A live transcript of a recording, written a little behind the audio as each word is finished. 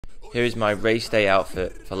Here is my race day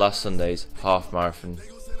outfit for last Sunday's half marathon.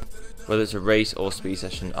 Whether it's a race or speed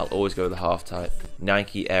session, I'll always go with the half type.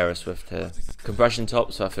 Nike Aero Swift here. Compression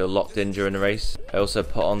top so I feel locked in during the race. I also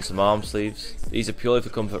put on some arm sleeves. These are purely for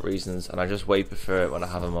comfort reasons and I just way prefer it when I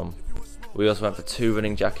have them on. We also went for 2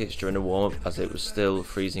 running jackets during the warm up as it was still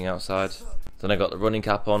freezing outside. Then I got the running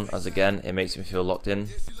cap on as again it makes me feel locked in.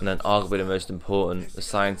 And then arguably the most important, the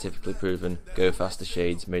scientifically proven Go Faster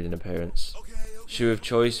shades made an appearance. Shoe of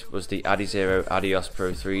choice was the Adizero Adios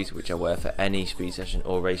Pro 3s, which I wear for any speed session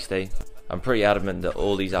or race day. I'm pretty adamant that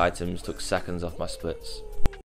all these items took seconds off my splits.